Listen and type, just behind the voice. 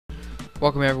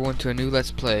Welcome everyone to a new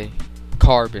Let's Play,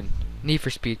 Carbon. Need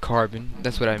for Speed Carbon,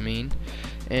 that's what I mean.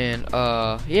 And,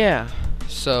 yeah,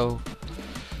 so,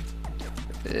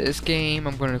 this game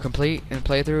I'm going to complete and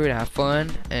play through and have fun.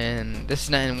 And this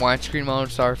is not in widescreen mode,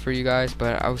 sorry for you guys,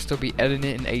 but I will still be editing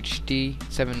it in HD,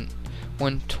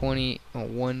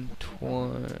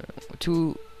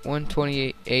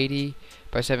 12880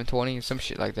 by 720, some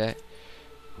shit like that.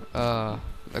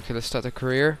 Okay, let's start the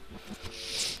career.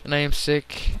 And I am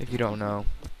sick, if you don't know.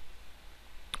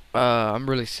 I'm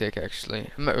really sick, actually.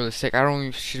 I'm not really sick. I don't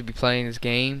even should be playing this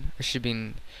game. I should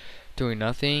be doing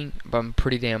nothing. But I'm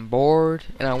pretty damn bored.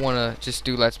 And I want to just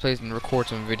do Let's Plays and record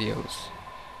some videos.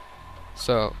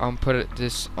 So, I'm going to put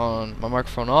this on my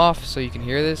microphone off so you can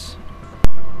hear this.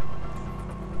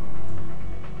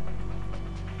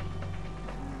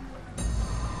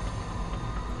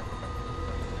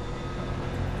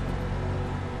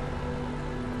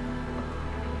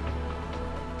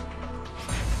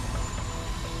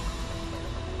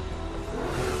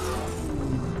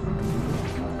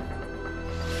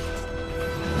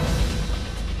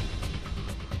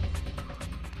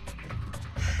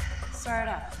 Start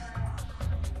up.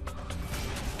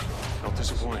 Not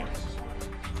disappointing.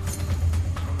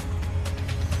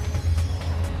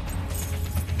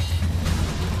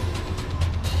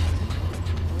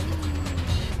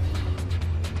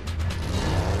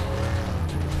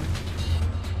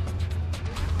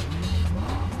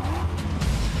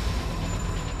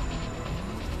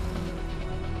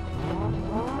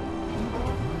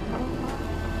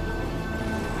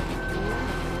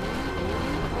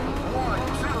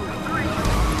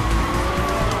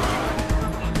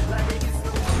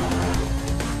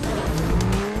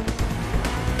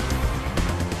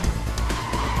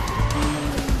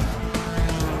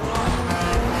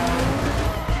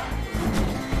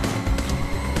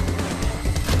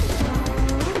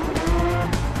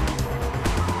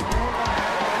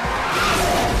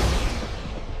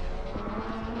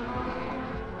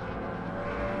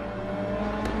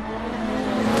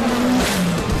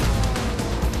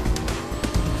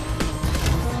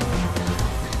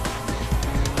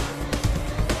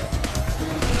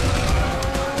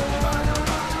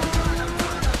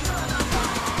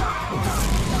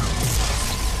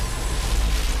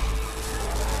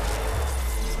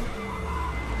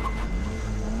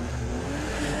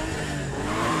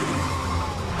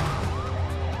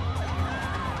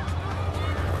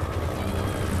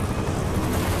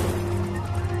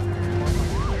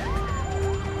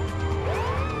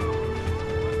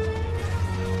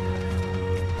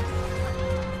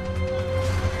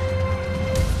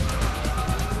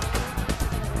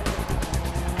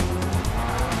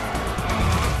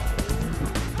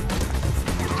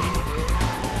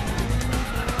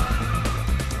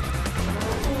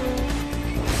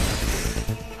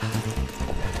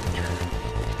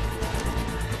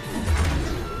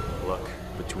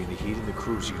 Between the heat and the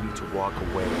cruise, you need to walk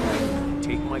away.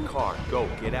 Take my car. Go.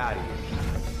 Get out of here.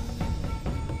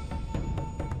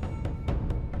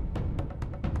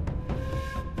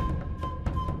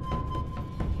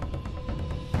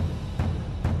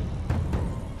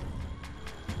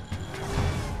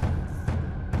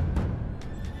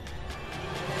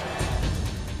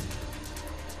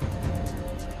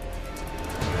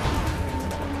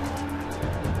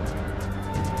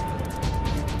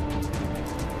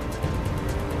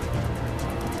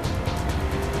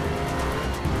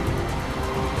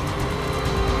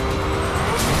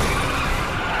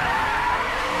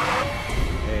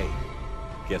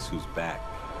 Guess who's back?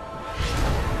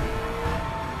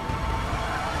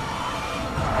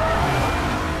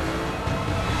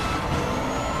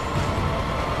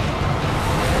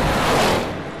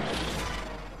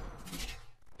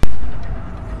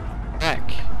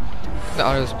 Back. The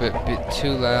audio's a bit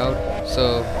too loud,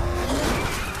 so I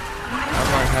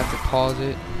might have to pause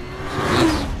it. So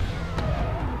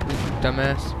this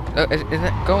dumbass. Oh, is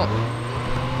that going?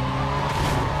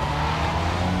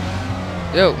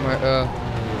 Yo, my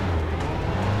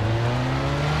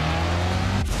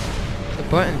the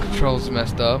button controls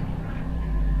messed up.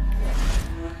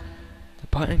 The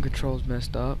button controls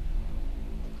messed up.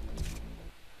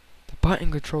 The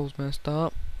button controls messed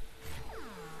up.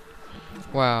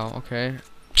 Wow, okay.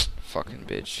 Fucking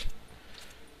bitch.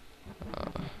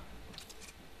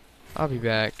 I'll be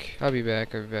back. I'll be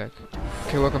back.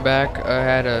 Okay, welcome back. I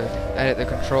had to edit the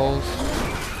controls.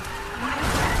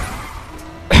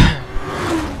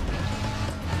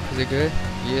 Is it good?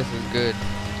 Yes, it's good.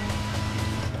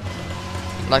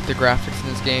 I like the graphics in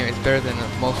this game. It's better than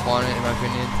Most Wanted, in my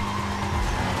opinion.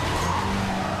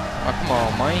 Oh, come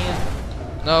on, man.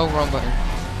 No, wrong button.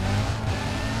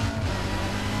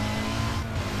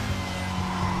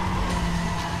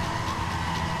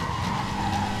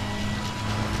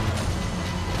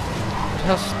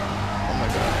 hell's... Oh my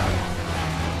god.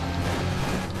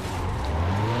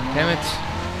 Damn it.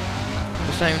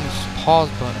 There's not even this pause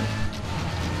button.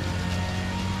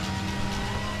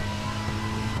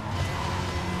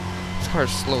 This car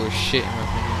is slow as shit in my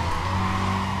opinion.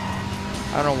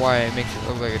 I don't know why it makes it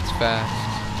look like it's fast.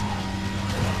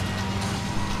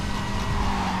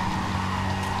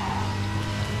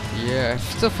 Yeah, it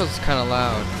still feels kind of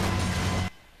loud.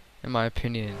 In my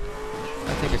opinion.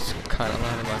 I think it's kind of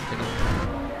loud in my opinion.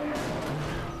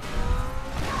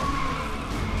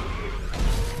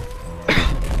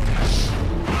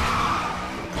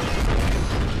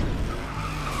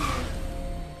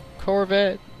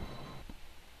 Corvette.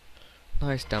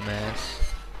 Nice,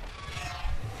 dumbass.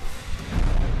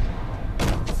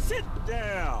 Sit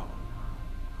down.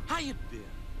 How you been?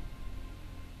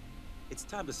 It's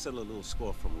time to settle a little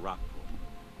score from Rockport.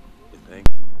 You think?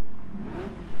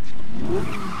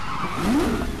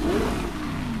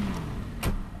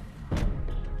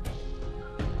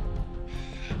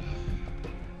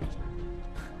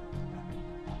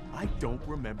 I don't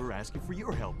remember asking for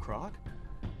your help, Croc.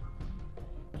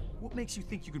 What makes you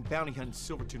think you can bounty hunt in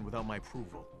Silverton without my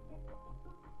approval?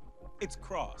 It's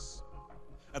Cross.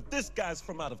 Now this guy's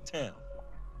from out of town.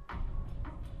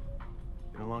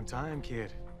 Been a long time,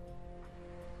 kid.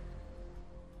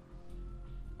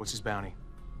 What's his bounty?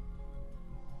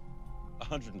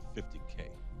 150K.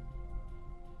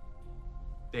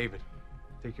 David,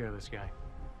 take care of this guy.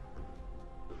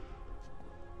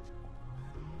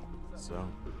 So,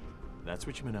 that's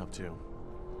what you've been up to.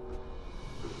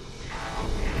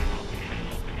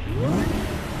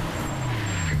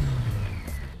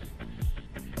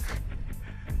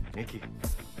 Nikki,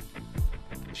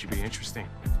 this should be interesting.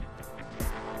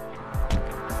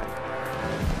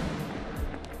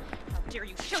 How dare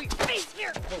you show your face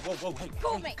here? Whoa, whoa, whoa, hey,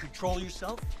 Fool hey, me. control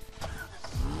yourself.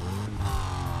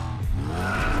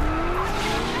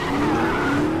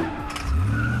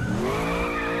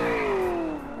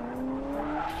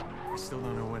 I still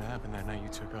don't know what happened that night you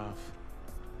took off.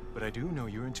 But I do know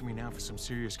you're into me now for some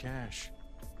serious cash.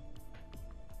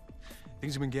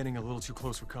 Things have been getting a little too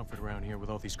close for comfort around here with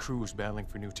all these crews battling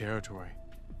for new territory.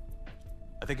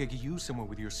 I think I could use someone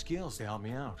with your skills to help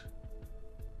me out.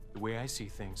 The way I see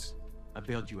things, I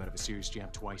bailed you out of a serious jam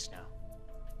twice now.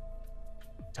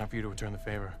 Time for you to return the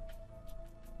favor.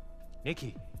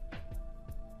 Nikki,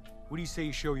 what do you say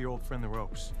you show your old friend the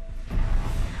ropes?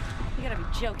 You gotta be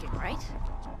joking, right?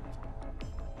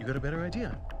 You got a better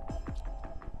idea?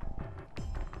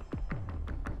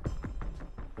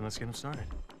 Then let's get him started,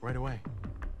 right away.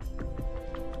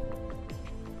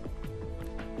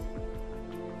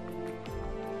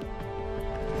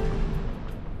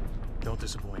 Don't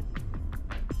disappoint.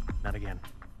 Not again.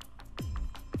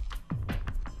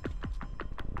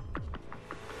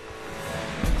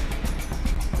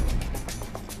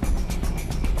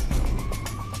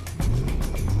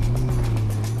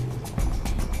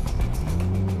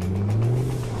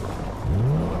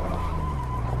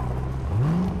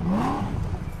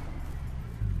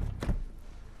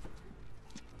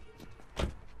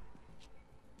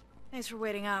 Thanks for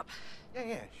waiting up.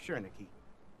 Yeah, sure, Nikki.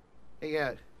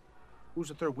 Hey, who's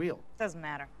the third wheel? Doesn't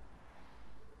matter.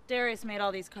 Darius made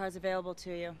all these cars available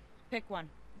to you. Pick one,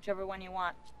 whichever one you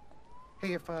want.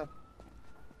 Hey, if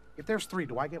there's three,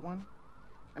 do I get one?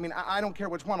 I mean, I don't care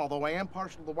which one, although I am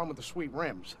partial to the one with the sweet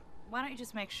rims. Why don't you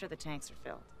just make sure the tanks are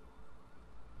filled?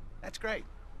 That's great.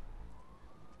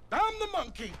 I'm the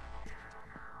monkey!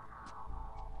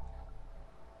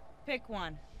 Pick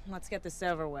one. Let's get this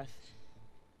over with.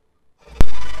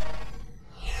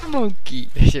 Monkey.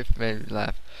 That shit made me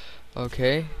laugh.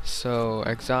 Okay, so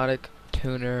exotic,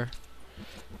 tuner.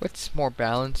 What's more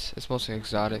balanced? It's mostly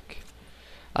exotic.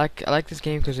 I like this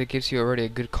game because it gives you already a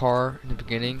good car in the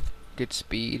beginning, good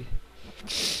speed.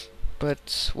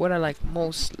 But what I like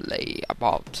mostly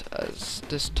about is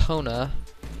this Tona.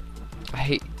 I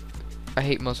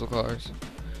hate muscle cars.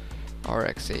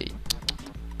 RX-8.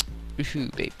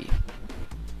 Woohoo, baby.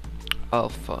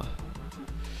 Alpha.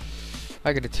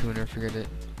 I get a tuner, forget it.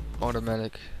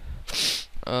 Automatic.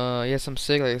 Yes, I'm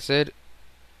sick, like I said.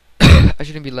 I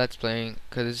shouldn't be let's playing,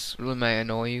 because it really might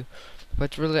annoy you.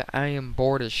 But really, I am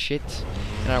bored as shit,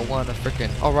 and I want to freaking...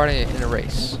 Oh, right in a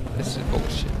race. This is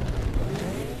bullshit.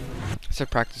 It's a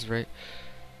practice, right?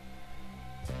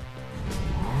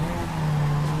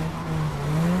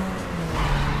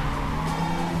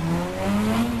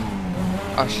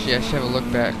 Oh shit, I should have a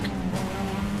look back.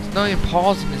 There's not even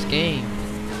pause in this game.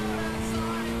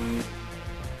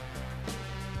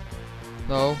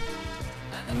 No.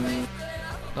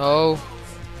 No.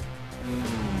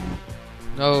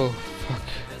 No. Fuck.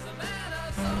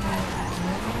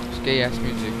 gay ass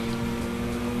music.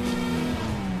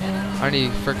 I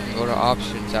need to freaking go to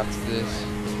options after this.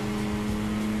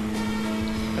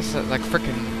 That's like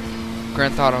freaking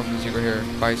Grand Theft Auto music right here,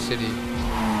 Vice City.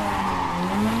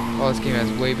 Oh, this game has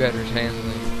way better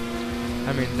handling.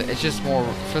 I mean, it's just more,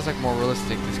 feels like more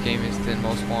realistic this game is than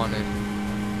Most Wanted.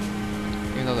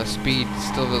 Even though the speed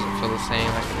still doesn't feel the same.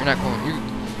 Like you're not going,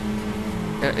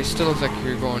 it still looks like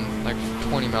you're going like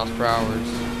 20 miles per hour.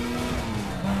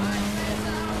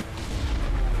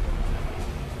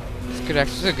 It's good,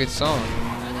 actually, it's a good song.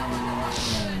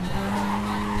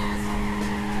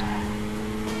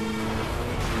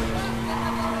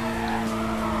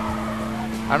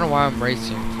 I don't know why I'm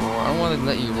racing for. I don't want to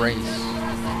let you race.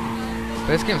 But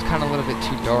this game's kind of a little bit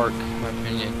too dark, in my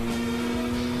opinion.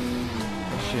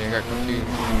 Oh shit, I got confused.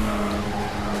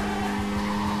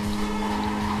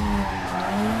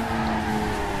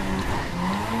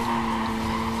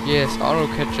 Yes, auto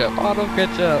catch up. Auto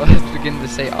catch up. I was beginning to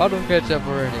say auto catch up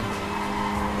already.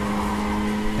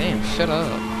 Damn, shut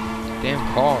up. Damn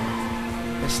car.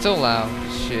 It's still loud.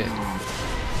 Shit.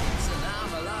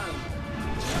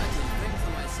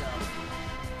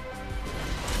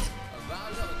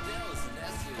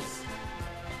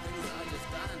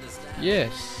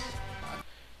 Yes.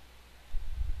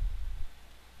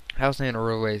 How's Nana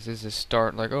Railways? Is this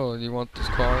start like, oh, do you want this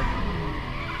car? No,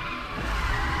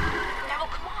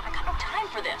 come on, I got no time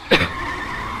for this.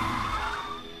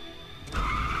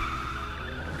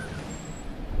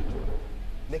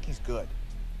 Nikki's good.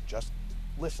 Just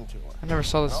listen to her. I never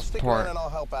saw I'll this stick around part. and I'll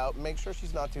help out. Make sure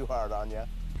she's not too hard on you.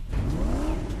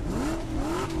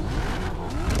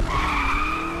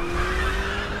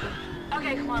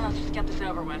 Okay, come on, let's just get this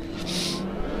over with.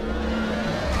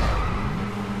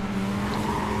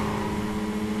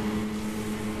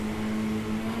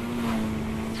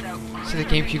 See, the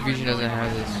GameCube version doesn't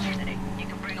have this. You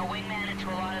can bring a wingman into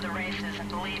a lot of the races, and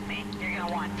believe me, you're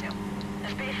gonna want to.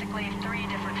 There's basically 3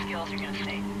 different skills you're gonna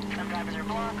see. Some drivers are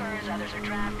blockers, others are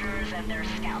drafters, and there's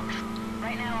scouts.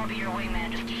 Right now, I'll be your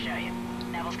wingman just to show you.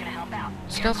 Neville's gonna help out.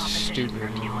 Scouts are stupid. For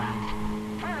a few laps.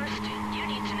 First, you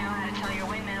need to know how to tell your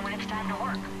wingman when it's time to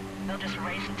work. They'll just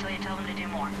race until you tell them to do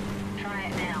more. Try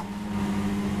it now.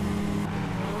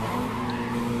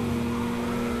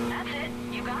 That's it.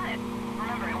 You got it.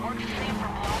 Remember, it works the same for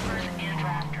blockers and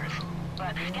drafters.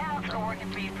 But scouts are working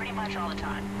for you pretty much all the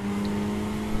time.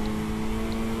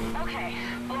 Okay,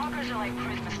 blockers are like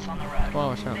cruise missiles on the road. Oh,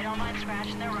 what's up? They don't mind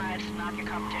scratching their rides to knock your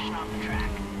competition off the track.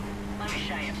 Let me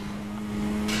show you.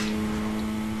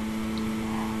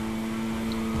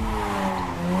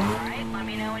 Alright, let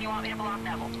me know when you want me to block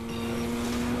Neville.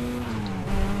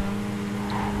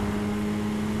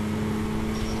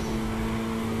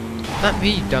 Not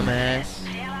me, dumbass.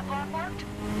 See how that block worked?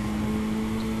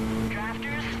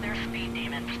 Drafters, they're speed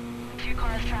demons. 2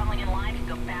 cars traveling in line can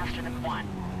go faster than 1.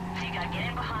 So you gotta get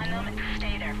in behind them and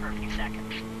stay there for a few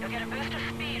seconds. You'll get a boost of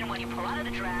speed, and when you pull out of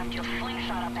the draft, you'll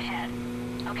slingshot up ahead.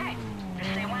 Okay,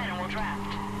 just say when and we'll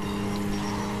draft.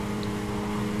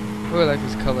 Oh, I like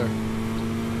this color.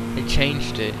 They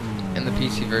changed it in the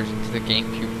PC version to the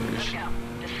GameCube Let's version. go.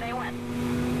 Just say when.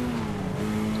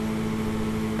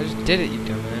 I just did it, you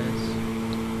dumbass.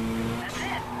 That's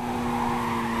it.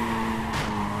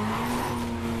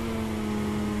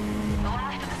 The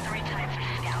last of the 3 types are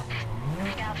scouts.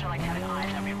 Scouts are like having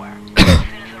eyes everywhere. As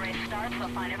soon as the race starts, they'll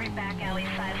find every back alley,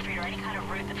 side street, or any kind of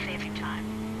route that saves you time.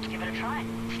 Just give it a try.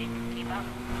 See, keep up.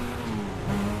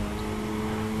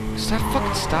 Stop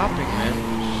fucking stopping, man.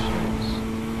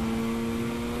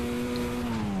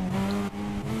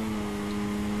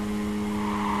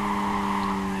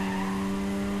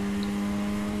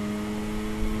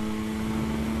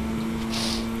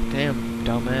 Damn,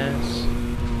 dumbass.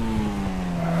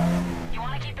 You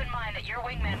want to keep in mind that your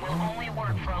wingmen will only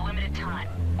work for a limited time.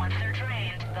 Once they're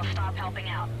trained, they'll stop helping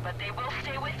out, but they will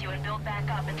stay with you and build back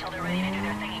up until they're ready to do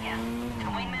their thing again. And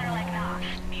wingmen are like Knox.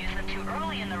 If you use them too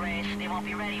early in the race, they won't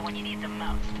be ready when you need them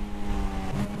most.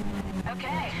 Okay,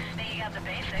 I think you got the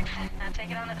basics. Now take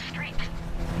it onto the streets.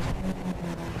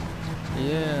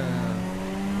 Yeah.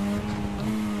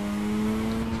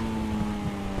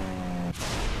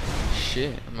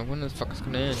 Shit, I'm like, when the fuck is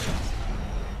gonna end?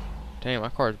 Damn, my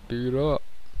car's beat up.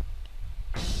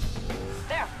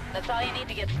 There, that's all you need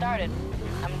to get started.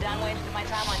 I'm done wasting my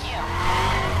time on you.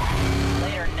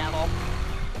 Later, Neville.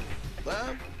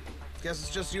 Well, guess it's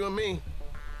just you and me.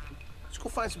 Let's go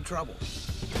find some trouble.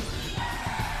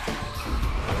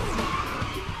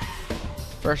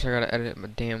 First, I gotta edit my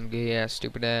damn gay ass,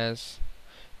 stupid ass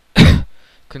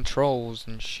controls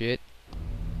and shit.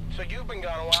 So you've been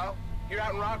gone a while. You're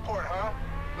out in Rockport, huh?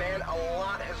 Man, a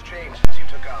lot has changed since you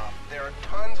took off. There are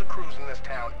tons of crews in this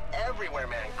town. Everywhere,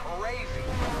 man. Crazy.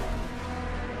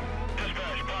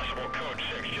 Dispatch, possible code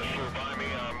 6 just flew by me.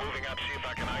 I'm moving up, see if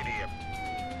I can ID him.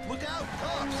 Look out,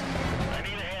 cops! I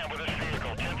need a hand with this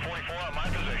vehicle. 1044 on my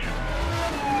position.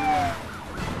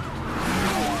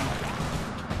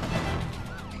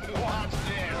 Watch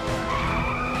this.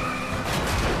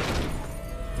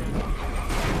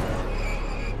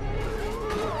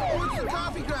 Oh, it's the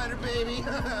coffee grinder, baby.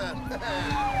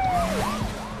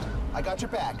 I got your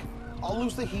back. I'll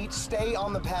lose the heat. Stay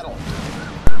on the pedal.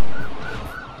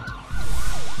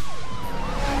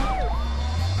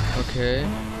 Okay.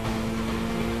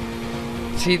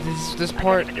 See, this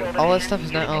part, all that stuff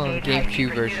is not on the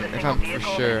GameCube version, if I'm for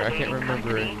sure. I can't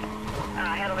remember it.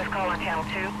 Handle this call on channel 2.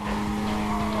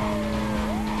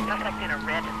 Suspect in a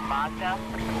red Mazda.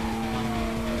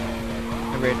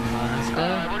 A red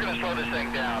Mazda? We're gonna slow this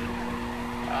thing down.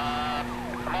 I'm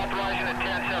authorizing at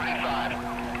 1075.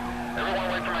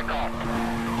 Everyone wait for my call.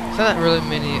 There's not really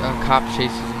many cop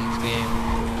chases in this game.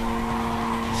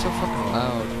 It's so fucking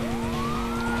loud.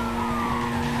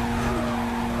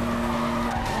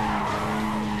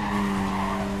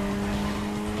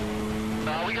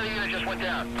 We got a unit just went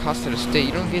down. Cost of the state,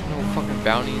 you don't get no fucking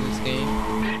bounty in this game.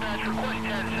 Dispatch request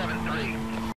 1073.